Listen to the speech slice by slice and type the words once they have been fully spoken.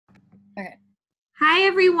Okay. Hi,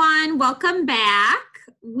 everyone. Welcome back.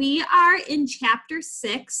 We are in Chapter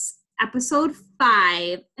 6, Episode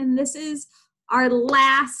 5, and this is our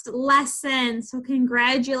last lesson. So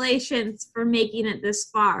congratulations for making it this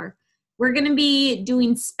far. We're going to be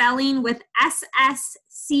doing spelling with SS,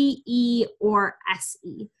 CE, or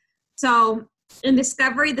SE. So in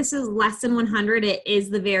Discovery, this is Lesson 100. It is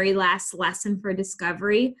the very last lesson for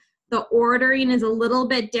Discovery. The ordering is a little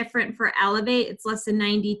bit different for Elevate. It's lesson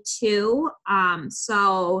 92.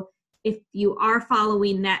 So if you are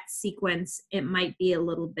following that sequence, it might be a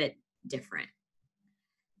little bit different.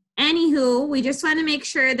 Anywho, we just want to make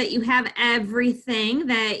sure that you have everything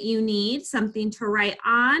that you need, something to write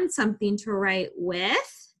on, something to write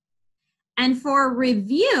with. And for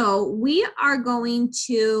review, we are going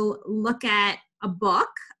to look at a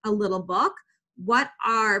book, a little book. What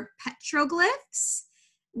are petroglyphs?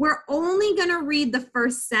 We're only going to read the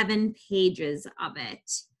first 7 pages of it.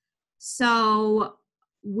 So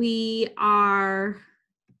we are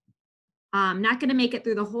not going to make it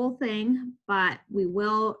through the whole thing, but we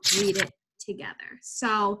will read it together.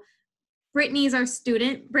 So Brittany's our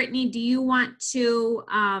student. Brittany, do you want to,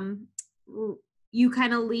 you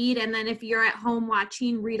kind of lead, and then if you're at home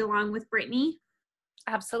watching, read along with Brittany?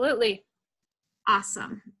 Absolutely.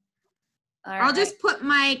 Awesome. I'll just put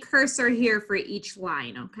my cursor here for each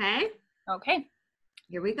line, okay? Okay.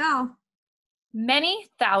 Here we go. Many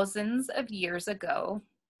thousands of years ago,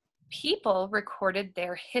 people recorded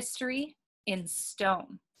their history in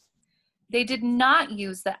stone. They did not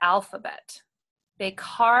use the alphabet. They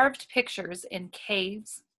carved pictures in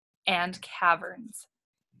caves and caverns.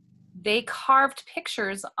 They carved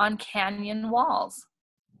pictures on canyon walls.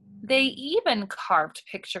 They even carved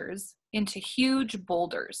pictures into huge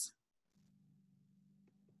boulders.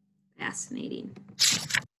 Fascinating.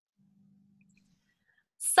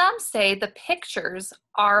 Some say the pictures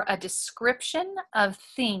are a description of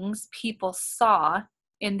things people saw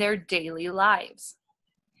in their daily lives.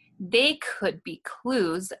 They could be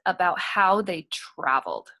clues about how they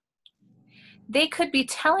traveled. They could be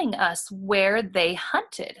telling us where they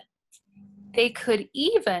hunted. They could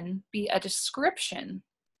even be a description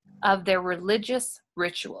of their religious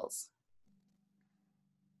rituals.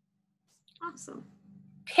 Awesome.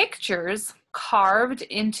 Pictures carved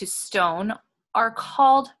into stone are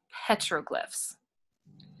called petroglyphs.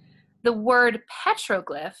 The word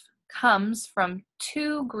petroglyph comes from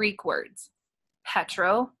 2 Greek words.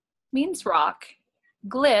 Petro means rock,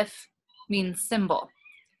 glyph means symbol.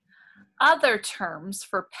 Other terms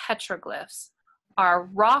for petroglyphs are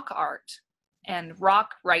rock art and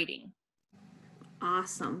rock writing.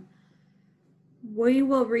 Awesome. We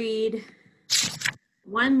will read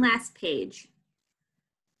one last page.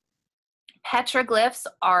 Petroglyphs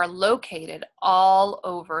are located all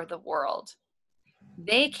over the world.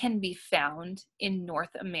 They can be found in North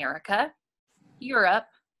America, Europe,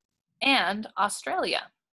 and Australia.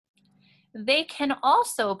 They can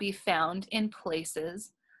also be found in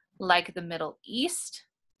places like the Middle East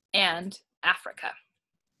and Africa.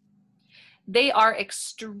 They are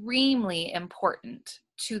extremely important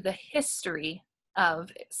to the history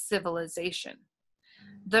of civilization.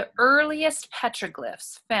 The earliest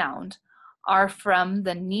petroglyphs found are from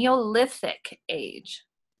the Neolithic age.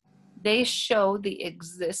 They show the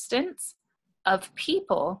existence of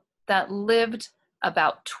people that lived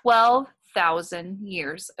about 12,000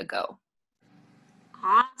 years ago.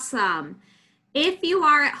 Awesome. If you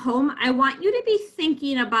are at home, I want you to be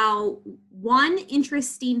thinking about one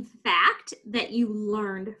interesting fact that you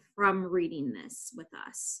learned from reading this with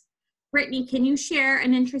us. Brittany, can you share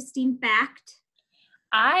an interesting fact?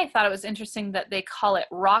 I thought it was interesting that they call it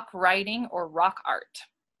rock writing or rock art.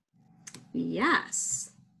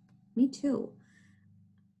 Yes, me too.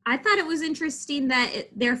 I thought it was interesting that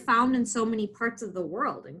they're found in so many parts of the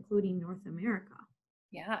world, including North America.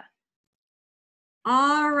 Yeah.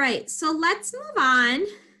 All right, so let's move on.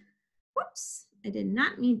 Whoops, I did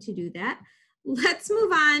not mean to do that. Let's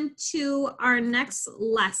move on to our next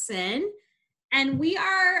lesson. And we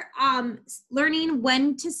are learning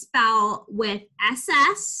when to spell with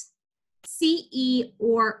SS, CE,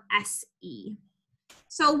 or SE.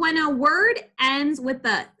 So when a word ends with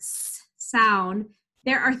the S sound,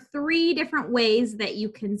 there are 3 different ways that you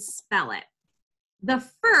can spell it. The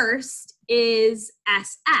first is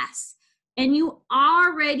SS, and you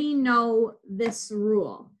already know this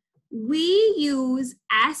rule. We use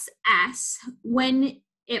SS when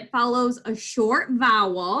it follows a short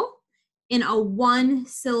vowel in a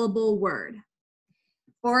 1-syllable word.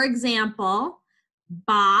 For example,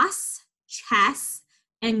 boss, chess,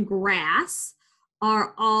 and grass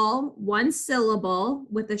are all one syllable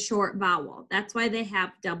with a short vowel. That's why they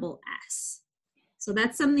have double S. So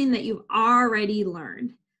that's something that you've already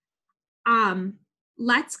learned.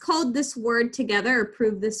 Let's code this word together or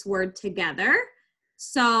prove this word together.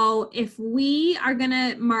 So if we are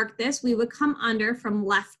gonna mark this, we would come under from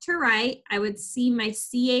left to right. I would see my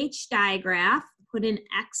CH digraph, put an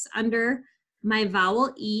X under my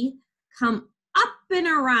vowel E, come up and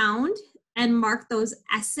around and mark those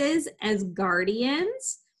S's as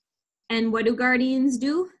guardians. And what do guardians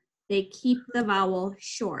do? They keep the vowel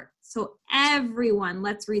short. So everyone,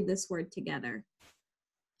 let's read this word together.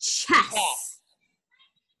 Chess.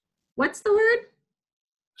 What's the word?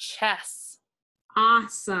 Chess.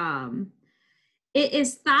 Awesome. It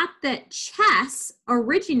is thought that chess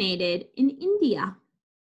originated in India.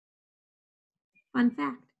 Fun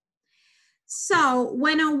fact. So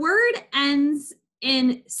when a word ends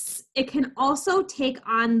in, it can also take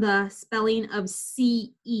on the spelling of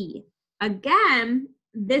CE. Again,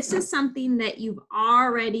 this is something that you've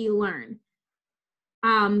already learned.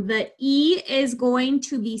 The E is going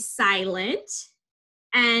to be silent,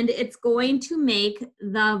 and it's going to make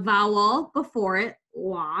the vowel before it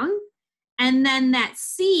long. And then that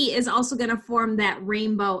C is also going to form that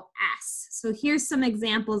rainbow S. So here's some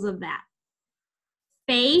examples of that.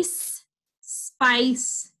 Face,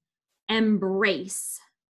 spice, embrace.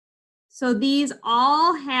 So these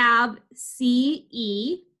all have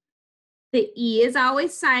CE. The E is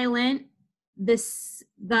always silent. The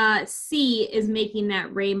C is making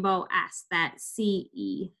that rainbow S, that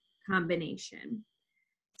CE combination.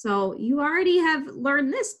 So you already have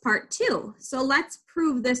learned this part too. So let's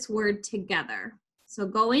prove this word together. So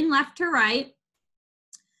going left to right,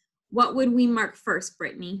 what would we mark first,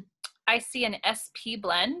 Brittany? I see an SP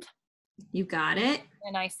blend. You got it.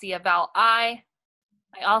 And I see a vowel I.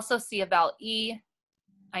 I also see a vowel E.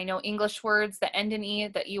 I know English words that end in E,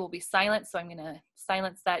 the E will be silent, so I'm going to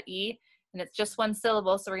silence that E. And it's just one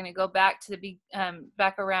syllable, so we're going to go back to the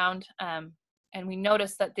back around, and we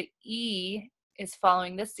notice that the E is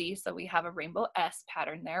following the C, so we have a rainbow S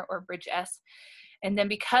pattern there, or bridge S. And then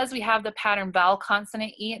because we have the pattern vowel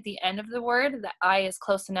consonant E at the end of the word, the I is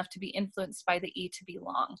close enough to be influenced by the E to be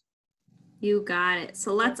long. You got it.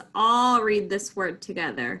 So let's all read this word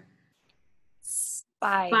together.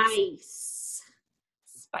 Spice. Spice.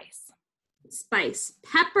 Spice. Spice.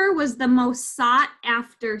 Pepper was the most sought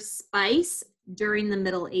after spice during the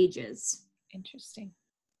Middle Ages. Interesting.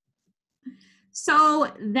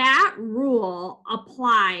 So that rule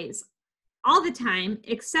applies all the time,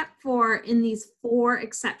 except for in these 4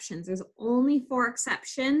 exceptions. There's only 4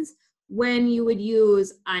 exceptions when you would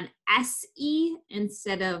use an SE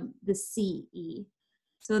instead of the CE.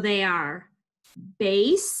 So they are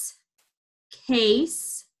base,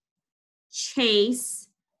 case, chase,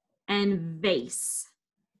 and vase.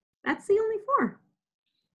 That's the only 4.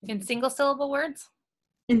 In single syllable words?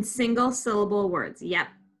 In single syllable words, yep.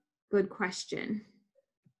 Good question.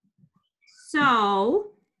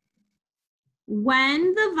 So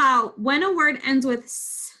when a word ends with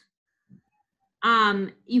S,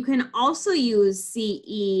 you can also use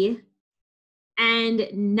CE and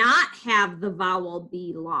not have the vowel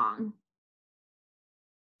be long.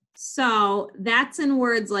 So that's in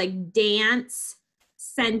words like dance,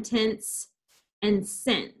 sentence, and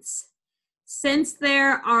since. Since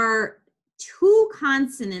there are 2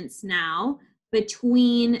 consonants now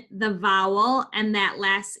between the vowel and that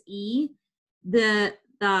last E, the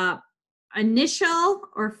initial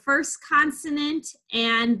or first consonant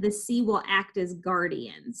and the C will act as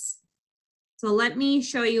guardians. So let me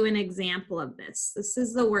show you an example of this. This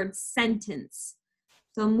is the word sentence.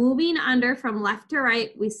 So moving under from left to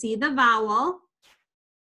right, we see the vowel,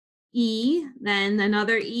 E, then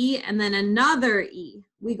another E, and then another E.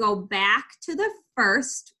 We go back to the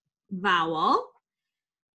first vowel,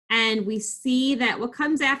 and we see that what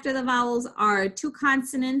comes after the vowels are 2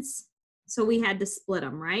 consonants, so we had to split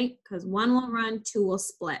them, right? Because 1 will run, 2 will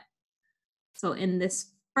split. So in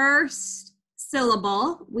this first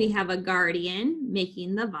syllable, we have a guardian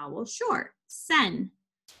making the vowel short, sen.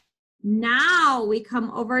 Now we come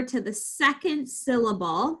over to the second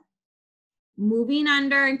syllable, moving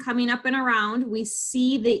under and coming up and around. We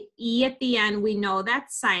see the E at the end. We know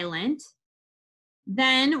that's silent.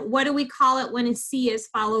 Then what do we call it when a C is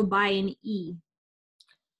followed by an E?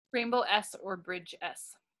 Rainbow S or bridge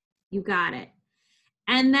S. You got it.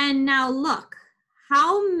 And then now look,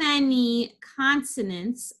 how many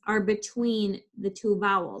consonants are between the 2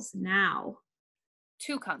 vowels now?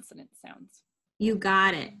 2 consonant sounds. You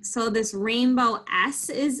got it. So this rainbow S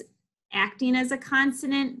is acting as a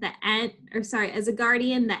consonant, as a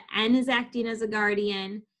guardian, the N is acting as a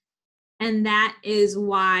guardian, And that is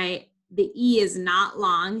why the E is not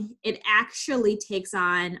long. It actually takes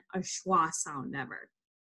on a schwa sound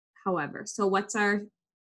however. So what's our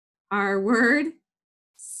word?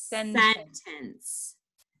 Sentence.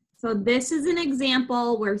 So this is an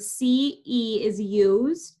example where CE is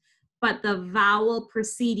used, but the vowel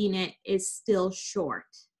preceding it is still short.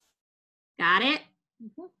 Got it?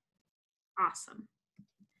 Mm-hmm. Awesome.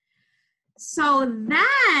 So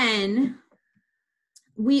then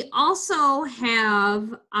we also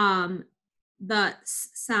have the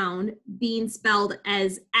sound being spelled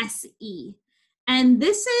as SE. And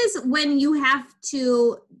this is when you have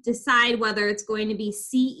to decide whether it's going to be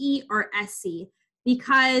CE or SE,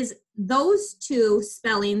 because those two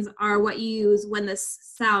spellings are what you use when the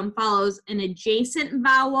sound follows an adjacent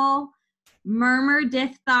vowel, murmur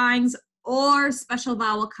diphthongs, or special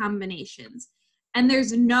vowel combinations. And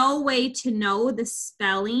there's no way to know the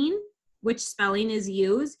spelling, which spelling is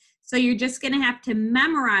used. So you're just going to have to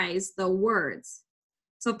memorize the words.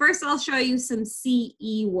 So first I'll show you some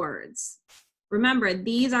CE words. Remember,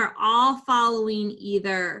 these are all following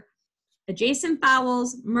either adjacent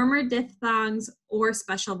vowels, murmur diphthongs, or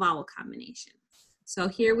special vowel combinations. So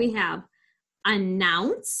here we have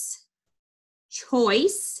announce,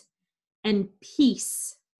 choice, and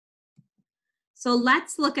peace. So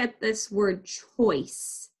let's look at this word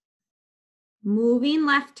choice. Moving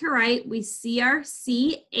left to right, we see our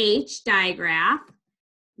CH digraph.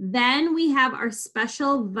 Then we have our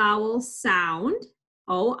special vowel sound,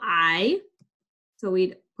 OI. So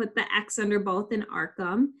we'd put the X under both and arc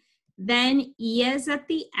them. Then E is at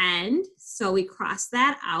the end, so we cross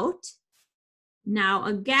that out. Now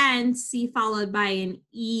again, C followed by an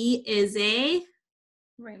E is a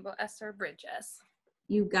rainbow S or bridge S.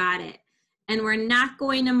 You got it. And we're not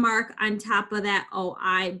going to mark on top of that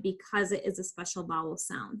OI because it is a special vowel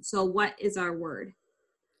sound. So what is our word?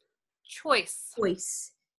 Choice.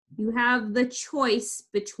 Choice. You have the choice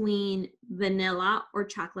between vanilla or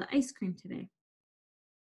chocolate ice cream today.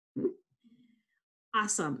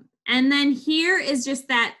 Awesome. And then here is just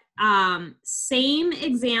that same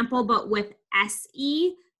example, but with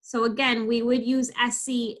SE. So again, we would use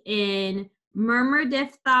SE in murmur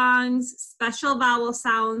diphthongs, special vowel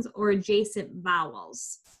sounds, or adjacent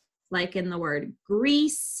vowels, like in the word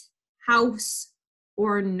grease, house,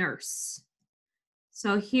 or nurse.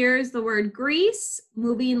 So here's the word grease,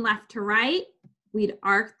 moving left to right. We'd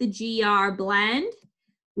arc the GR blend.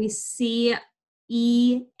 We see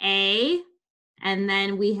EA, and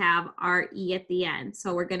then we have our E at the end.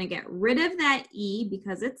 So we're gonna get rid of that E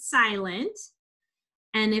because it's silent.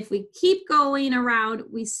 And if we keep going around,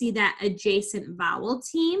 we see that adjacent vowel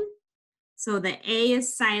team. So the A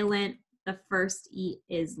is silent, the first E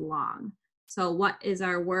is long. So what is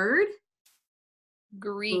our word?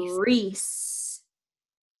 Grease. Grease.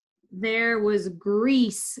 There was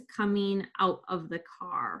grease coming out of the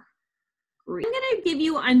car. Grease. I'm gonna give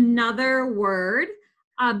you another word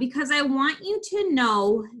because I want you to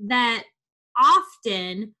know that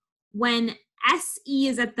often when SE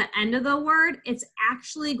is at the end of the word, it's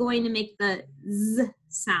actually going to make the Z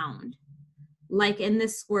sound, like in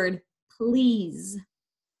this word, please.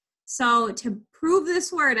 So to prove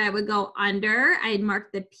this word, I would go under, I'd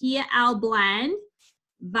mark the PL blend,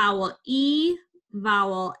 vowel E,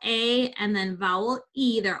 vowel A, and then vowel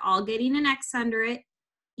E. They're all getting an X under it.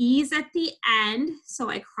 E's at the end,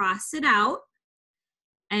 so I cross it out.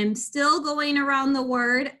 I'm still going around the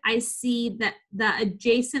word. I see that the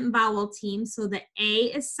adjacent vowel team, so the A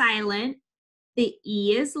is silent, the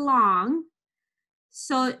E is long.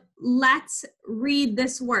 So let's read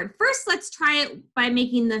this word. First, let's try it by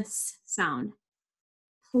making this sound.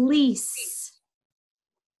 Police.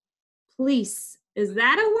 Police. Is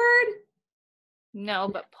that a word? No,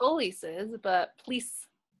 but police is, but police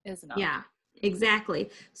is not. Yeah, exactly.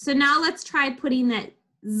 So now let's try putting that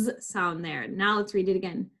Z sound there. Now let's read it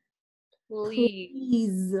again.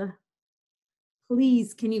 Please.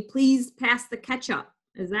 Please. Can you please pass the ketchup?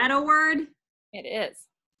 Is that a word? It is.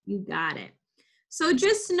 You got it. So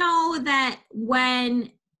just know that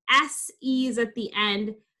when SE is at the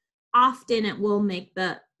end, often it will make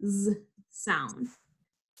the Z sound.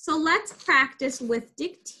 So let's practice with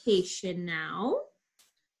dictation now.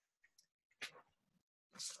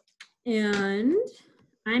 And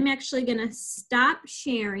I'm actually gonna stop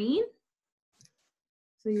sharing.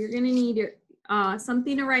 So you're gonna need your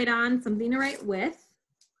something to write on, something to write with.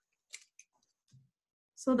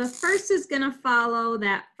 So the first is gonna follow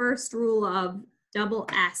that first rule of double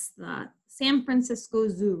S, the San Francisco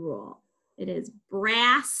Zoo rule. It is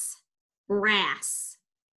brass, brass.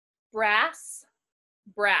 Brass,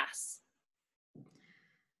 brass.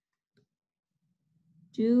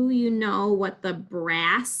 Do you know what the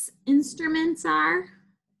brass instruments are?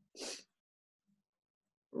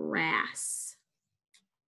 Brass.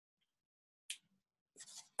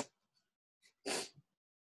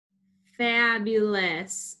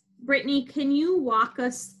 Fabulous. Brittany, can you walk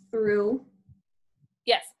us through?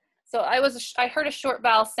 Yes. So I heard a short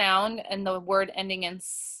vowel sound and the word ending in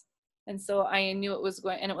s, and so I knew it was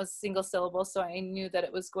going, and it was single syllable, so I knew that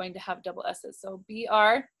it was going to have double S's. So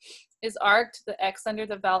BR is arced, the X under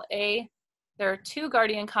the vowel A. There are two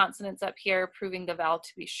guardian consonants up here, proving the vowel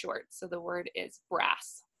to be short. So the word is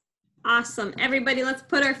brass. Awesome. Everybody, let's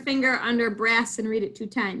put our finger under brass and read it 2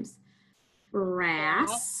 times.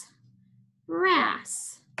 Brass.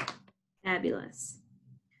 Brass. Fabulous.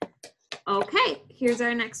 Okay, here's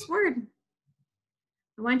our next word.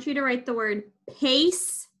 I want you to write the word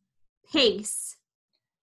pace, pace.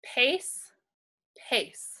 Pace,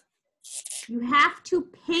 pace. You have to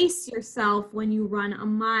pace yourself when you run a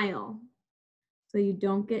mile so you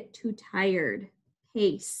don't get too tired.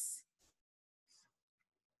 Pace.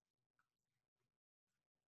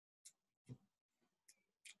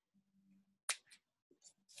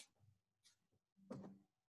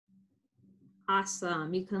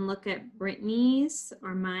 Awesome. You can look at Brittany's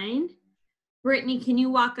or mine. Brittany, can you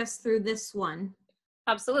walk us through this one?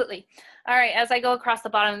 Absolutely. All right, as I go across the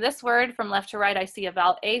bottom of this word from left to right, I see a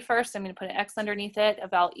vowel A first. I'm going to put an X underneath it, a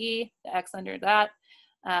vowel E, the X under that.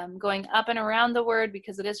 Going up and around the word,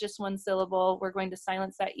 because it is just one syllable, we're going to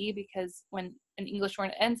silence that E, because when an English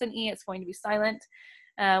word ends in E, it's going to be silent.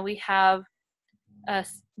 We have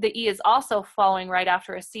the E is also following right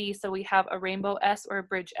after a C, so we have a rainbow S or a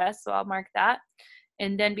bridge S, so I'll mark that.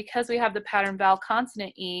 And then because we have the pattern vowel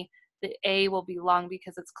consonant E, the A will be long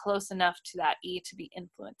because it's close enough to that E to be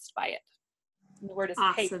influenced by it. And the word is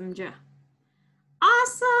awesome, Jo.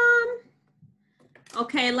 Awesome.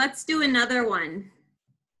 Okay, let's do another one.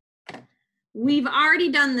 We've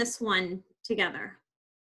already done this one together.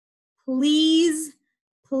 Please,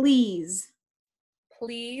 please.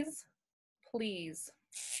 Please, please.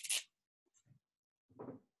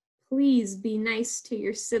 Please be nice to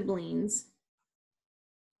your siblings.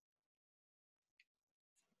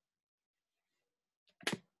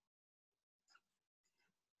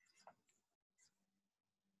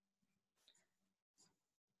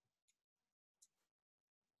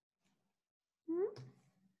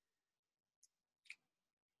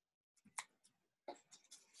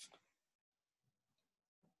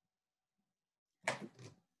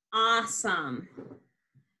 Awesome.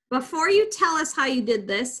 Before you tell us how you did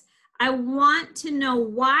this, I want to know,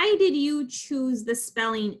 why did you choose the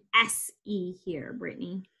spelling S-E here,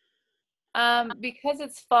 Brittany? Because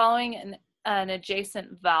it's following an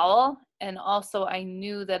adjacent vowel, and also I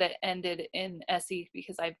knew that it ended in SE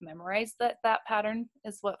because I've memorized that pattern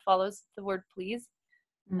is what follows the word please.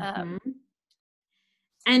 And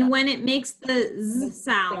when it makes the Z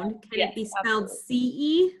sound, can it be spelled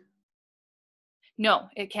C-E? No,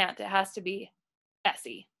 it can't. It has to be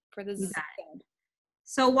SE for the Z sound.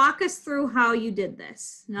 So walk us through how you did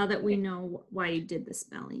this, now that we know why you did the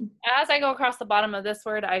spelling. As I go across the bottom of this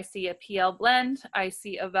word, I see a PL blend. I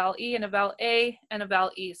see a vowel E and a vowel A and a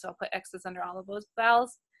vowel E. So I'll put X's under all of those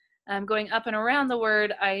vowels. Going up and around the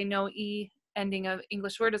word, I know E ending of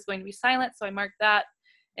English word is going to be silent, so I marked that.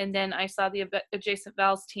 And then I saw the adjacent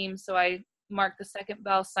vowels team, so I marked the second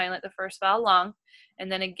vowel silent, the first vowel long.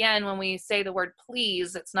 And then again, when we say the word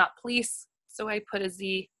please, it's not please, so I put a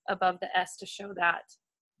Z above the S to show that.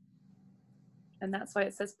 And that's why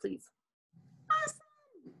it says please.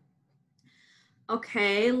 Awesome.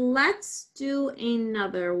 Okay, let's do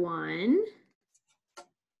another one.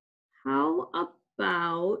 How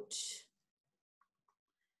about,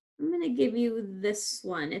 I'm going to give you this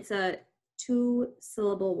one. It's a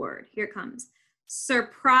 2-syllable word. Here it comes.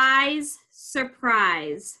 Surprise,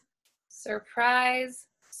 surprise. Surprise,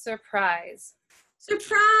 surprise.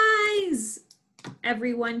 Surprise!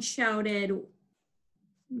 Everyone shouted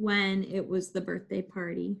when it was the birthday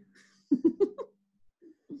party.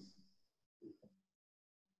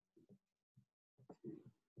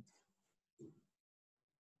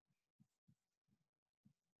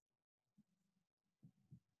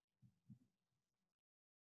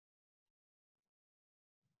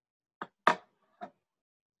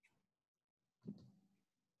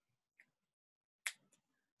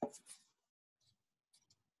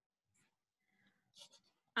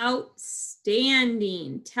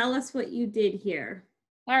 Outstanding. Tell us what you did here.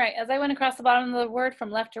 All right, as I went across the bottom of the word from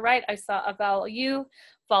left to right, I saw a vowel U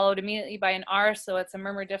followed immediately by an R, so it's a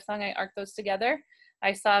murmur diphthong. I arced those together.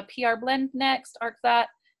 I saw a PR blend next, arc that,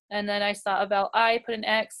 and then I saw a vowel I, put an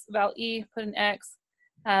X, vowel E, put an X,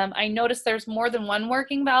 I noticed there's more than one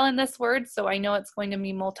working vowel in this word, so I know it's going to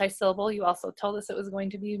be multisyllable. You also told us it was going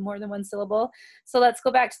to be more than one syllable. So let's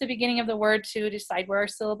go back to the beginning of the word to decide where our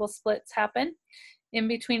syllable splits happen. In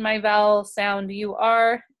between my vowel sound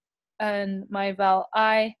UR and my vowel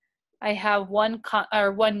I have one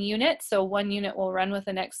unit, so one unit will run with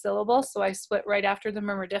the next syllable, so I split right after the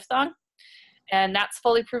murmur diphthong. And that's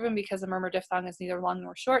fully proven because the murmur diphthong is neither long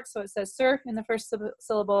nor short. So it says sir in the first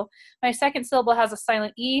syllable. My second syllable has a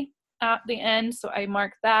silent E at the end, so I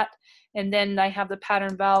mark that. And then I have the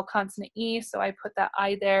pattern vowel consonant E, so I put that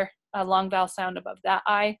I there, a long vowel sound above that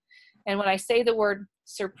I. And when I say the word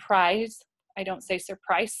surprise, I don't say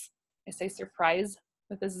surprise, I say surprise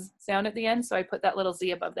with this sound at the end, so I put that little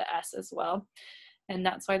Z above the S as well. And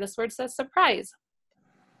that's why this word says surprise.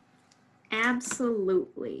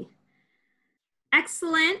 Absolutely.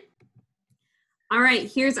 Excellent. All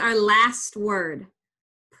right, here's our last word.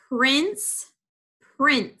 Prince,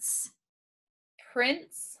 prince.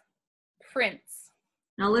 Prince, prince.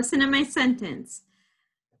 Now listen to my sentence.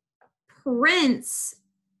 Prince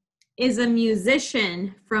is a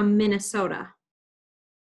musician from Minnesota.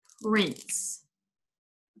 Prince.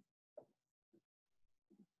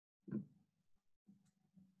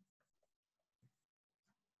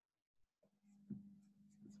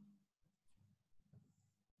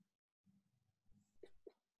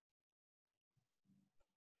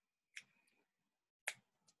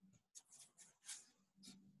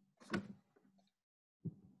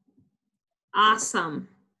 Awesome.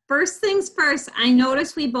 First things first, I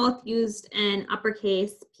noticed we both used an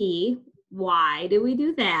uppercase P. Why did we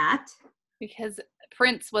do that? Because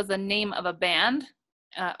Prince was the name of a band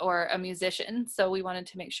or a musician, so we wanted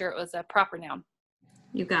to make sure it was a proper noun.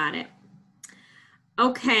 You got it.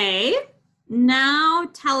 Okay, now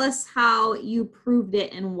tell us how you proved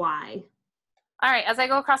it and why. All right, as I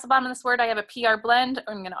go across the bottom of this word, I have a PR blend.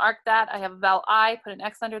 I'm going to arc that. I have a vowel I, put an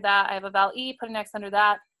X under that. I have a vowel E, put an X under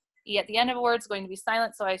that. E at the end of a word is going to be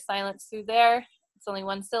silent, so I silence through there. It's only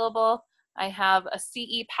one syllable. I have a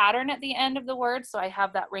CE pattern at the end of the word, so I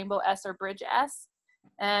have that rainbow S or bridge S.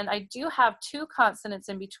 And I do have two consonants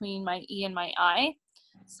in between my E and my I.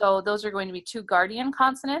 So those are going to be two guardian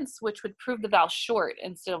consonants, which would prove the vowel short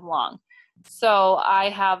instead of long. So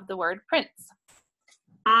I have the word prince.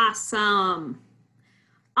 Awesome.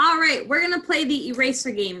 All right, we're going to play the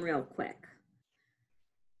eraser game real quick.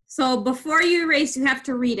 So before you erase, you have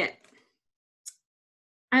to read it.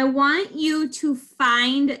 I want you to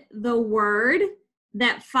find the word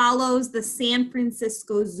that follows the San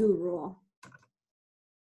Francisco Zoo rule.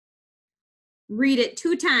 Read it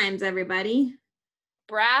 2 times, everybody.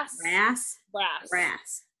 Brass. Brass. Brass.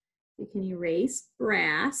 Brass. You can erase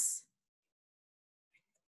brass.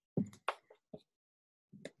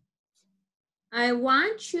 I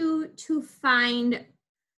want you to find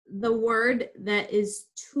the word that is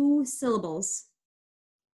 2 syllables.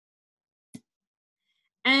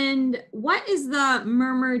 And what is the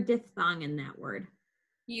murmur diphthong in that word?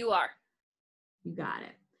 You are. You got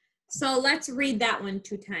it. So let's read that one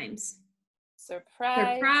 2 times.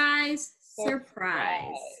 Surprise. Surprise.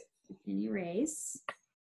 Surprise. You can erase.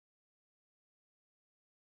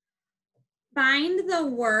 Find the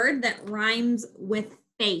word that rhymes with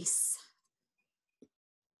face.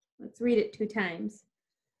 Let's read it 2 times.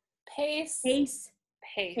 Pace. Pace.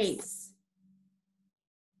 Pace. Pace.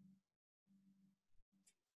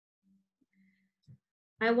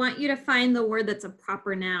 I want you to find the word that's a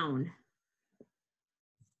proper noun.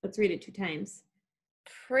 Let's read it 2 times.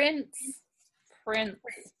 Prince. Prince.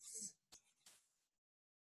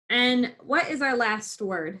 And what is our last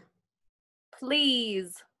word?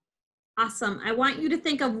 Please. Awesome. I want you to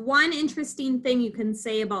think of one interesting thing you can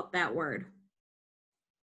say about that word.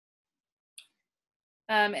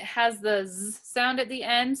 It has the Z sound at the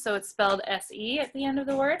end, so it's spelled S-E at the end of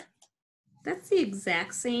the word. That's the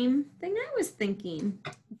exact same thing I was thinking.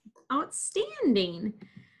 Outstanding.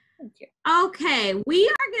 Thank you. Okay, we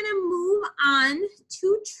are going to move on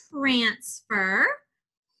to transfer.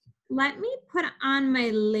 Let me put on my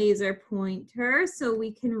laser pointer so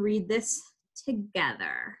we can read this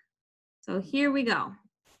together. So here we go.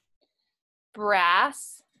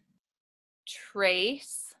 Brass,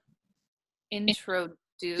 trace, introduce,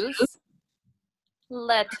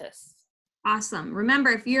 lettuce. Awesome.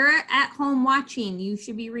 Remember, if you're at home watching, you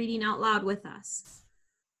should be reading out loud with us.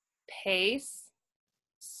 Pace,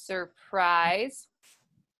 surprise,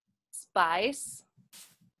 spice,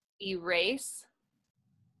 erase,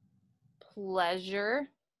 pleasure,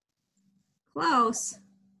 Close.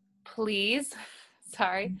 please,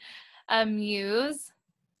 sorry, amuse,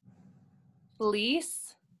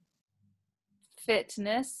 fleece,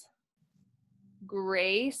 fitness,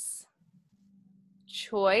 grace,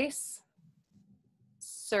 choice,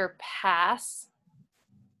 surpass,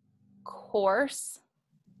 course,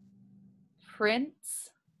 prince,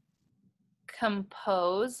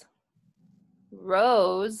 compose,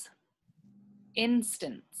 rose,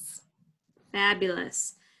 instance.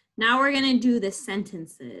 Fabulous. Now we're going to do the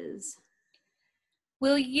sentences.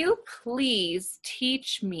 Will you please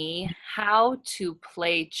teach me how to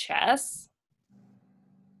play chess?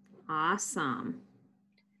 Awesome.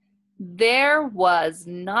 There was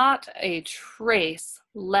not a trace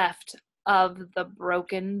left of the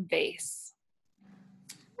broken vase.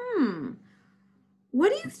 What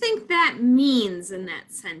do you think that means in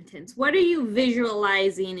that sentence? What are you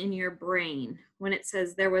visualizing in your brain when it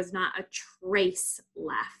says there was not a trace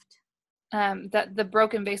left? That the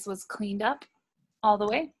broken vase was cleaned up all the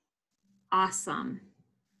way. Awesome.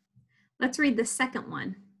 Let's read the second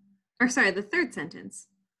one. Or sorry, the third sentence.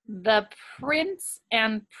 The prince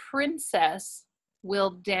and princess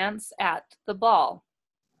will dance at the ball.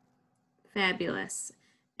 Fabulous.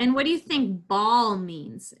 And what do you think ball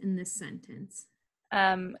means in this sentence?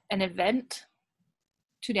 An event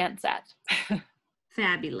to dance at.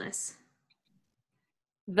 Fabulous.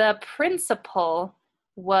 The principal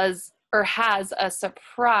was or has a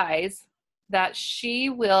surprise that she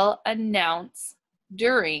will announce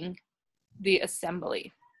during the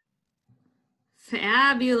assembly.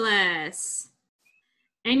 Fabulous.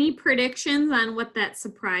 Any predictions on what that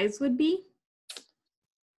surprise would be?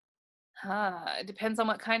 It depends on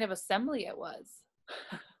what kind of assembly it was.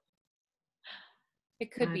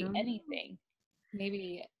 It could be anything.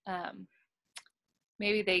 Maybe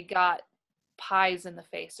they got pies in the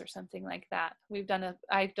face or something like that.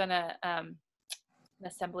 I've done an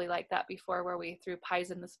assembly like that before, where we threw pies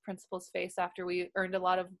in the principal's face after we earned a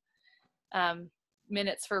lot of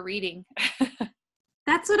minutes for reading.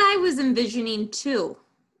 That's what I was envisioning too.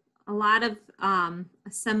 A lot of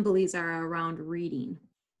assemblies are around reading.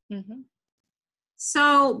 Mm-hmm.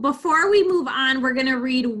 So before we move on, we're going to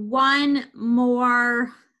read one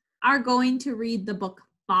more. Are going to read the book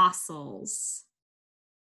Fossils.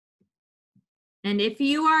 And if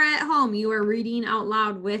you are at home, you are reading out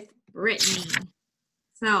loud with Brittany.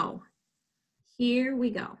 So here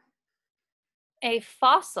we go. A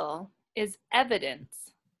fossil is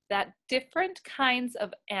evidence that different kinds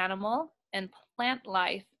of animal and plant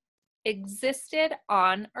life existed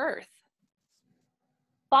on Earth.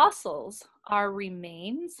 Fossils are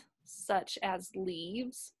remains such as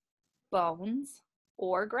leaves, bones,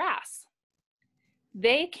 or grass.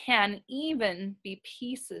 They can even be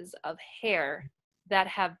pieces of hair that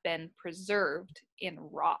have been preserved in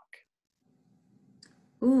rock.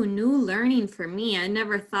 Ooh, new learning for me. I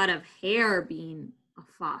never thought of hair being a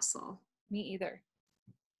fossil. Me either.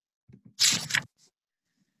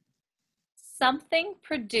 Something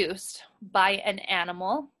produced by an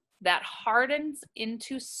animal that hardens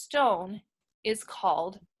into stone is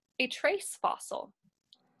called a trace fossil.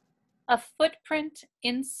 A footprint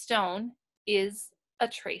in stone is a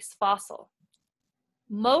trace fossil.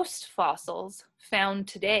 Most fossils found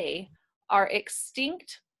today are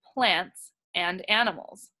extinct plants and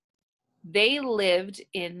animals. They lived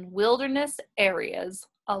in wilderness areas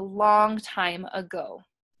a long time ago.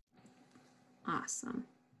 Awesome.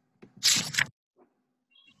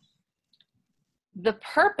 The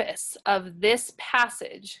purpose of this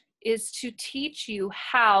passage is to teach you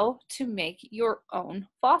how to make your own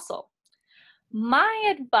fossil.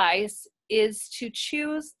 My advice is to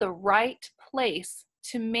choose the right place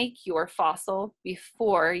to make your fossil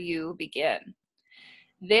before you begin.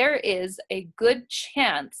 There is a good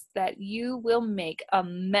chance that you will make a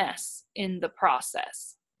mess in the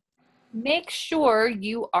process. Make sure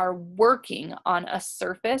you are working on a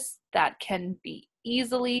surface that can be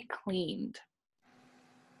easily cleaned.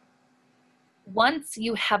 Once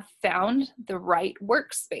you have found the right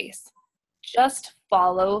workspace, just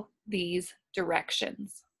follow these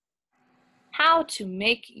directions. How to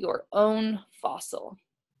make your own fossil.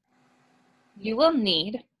 You will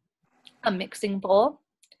need a mixing bowl,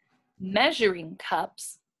 measuring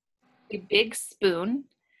cups, a big spoon,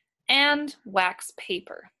 and wax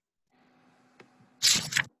paper.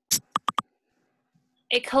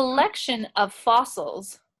 A collection of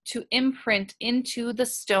fossils to imprint into the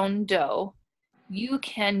stone dough. You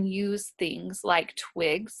can use things like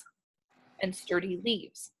twigs and sturdy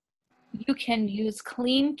leaves. You can use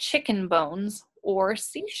clean chicken bones or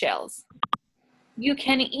seashells. You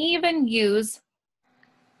can even use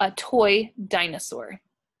a toy dinosaur.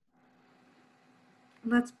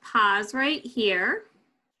 Let's pause right here.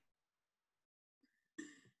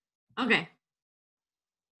 Okay.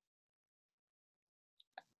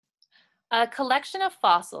 a collection of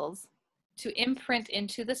fossils to imprint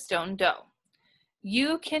into the stone dough.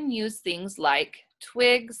 You can use things like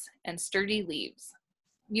twigs and sturdy leaves.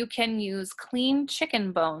 You can use clean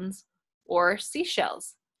chicken bones or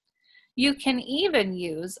seashells. You can even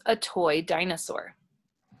use a toy dinosaur.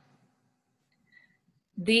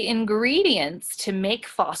 The ingredients to make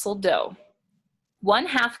fossil dough: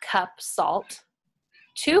 1/2 cup salt,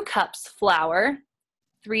 2 cups flour,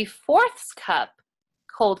 3/4 cup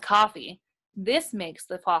cold coffee. This makes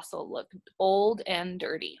the fossil look old and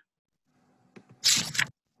dirty.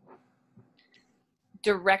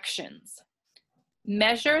 Directions: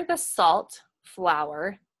 measure the salt,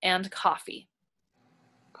 flour, and coffee.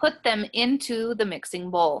 Put them into the mixing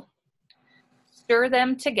bowl. Stir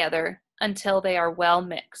them together until they are well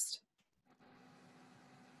mixed.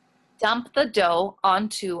 Dump the dough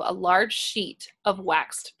onto a large sheet of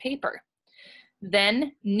waxed paper.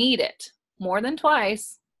 Then knead it more than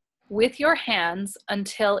twice with your hands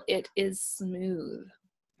until it is smooth.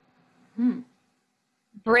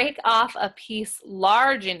 Break off a piece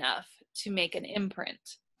large enough to make an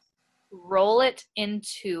imprint. Roll it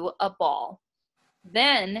into a ball.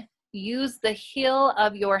 Then use the heel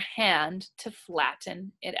of your hand to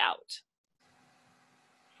flatten it out.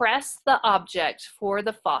 Press the object for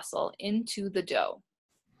the fossil into the dough.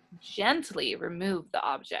 Gently remove the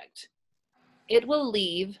object. It will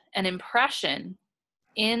leave an impression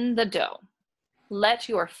in the dough. Let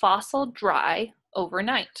your fossil dry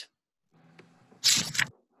overnight.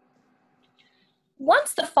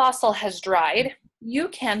 Once the fossil has dried, you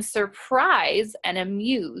can surprise and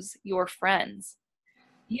amuse your friends.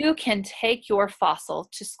 You can take your fossil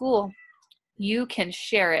to school. You can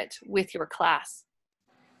share it with your class.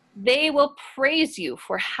 They will praise you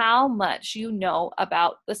for how much you know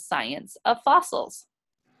about the science of fossils.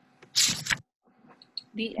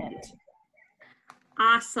 The end.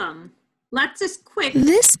 Awesome. Let's just quick.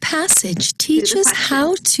 This passage teaches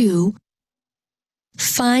how to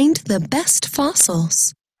find the best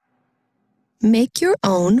fossils. Make your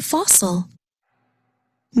own fossil.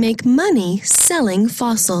 Make money selling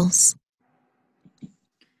fossils.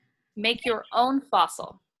 Make your own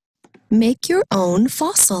fossil. Make your own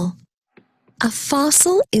fossil. A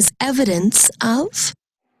fossil is evidence of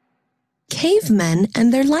cavemen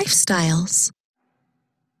and their lifestyles.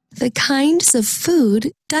 The kinds of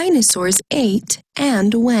food dinosaurs ate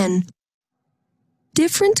and when.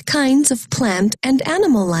 Different kinds of plant and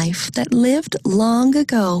animal life that lived long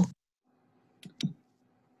ago.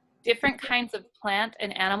 Different kinds of plant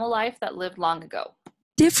and animal life that lived long ago.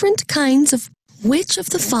 Different kinds of. Which of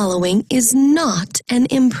the following is not an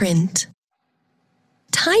imprint?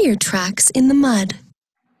 Tire tracks in the mud.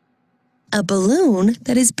 A balloon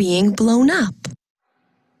that is being blown up.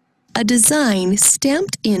 A design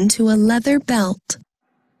stamped into a leather belt.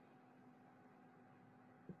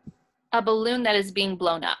 A balloon that is being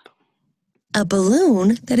blown up. A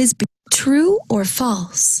balloon that is true or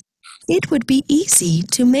false. It would be easy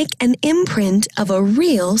to make an imprint of a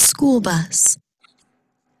real school bus.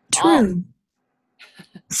 True.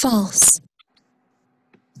 False.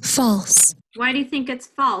 False. Why do you think it's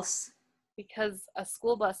false? Because a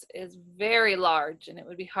school bus is very large and it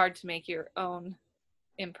would be hard to make your own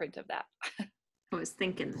imprint of that. I was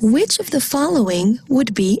thinking. Which of the following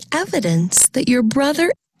would be evidence that your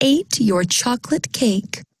brother ate your chocolate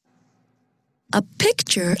cake? A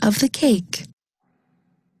picture of the cake.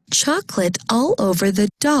 Chocolate all over the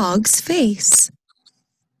dog's face.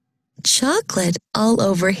 Chocolate all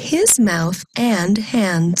over his mouth and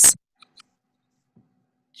hands.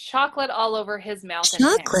 Chocolate all over his mouth and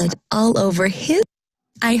hands. Chocolate all over his.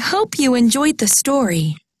 I hope you enjoyed the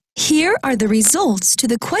story. Here are the results to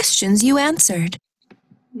the questions you answered.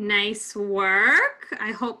 Nice work.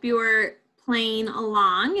 I hope you were playing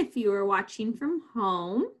along if you were watching from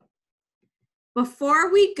home.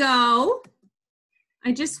 Before we go,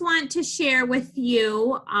 I just want to share with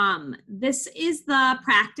you, this is the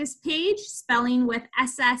practice page, spelling with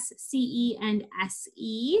SS, CE, and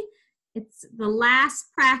SE. It's the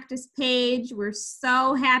last practice page. We're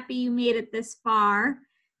so happy you made it this far.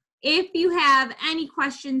 If you have any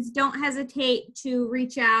questions, don't hesitate to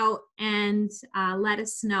reach out and let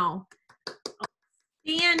us know.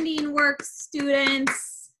 Outstanding work,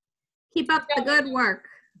 students. Keep up the good work.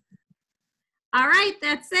 All right,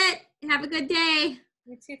 that's it. Have a good day.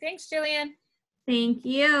 You too. Thanks, Jillian. Thank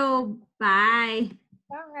you. Bye.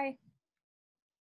 Bye.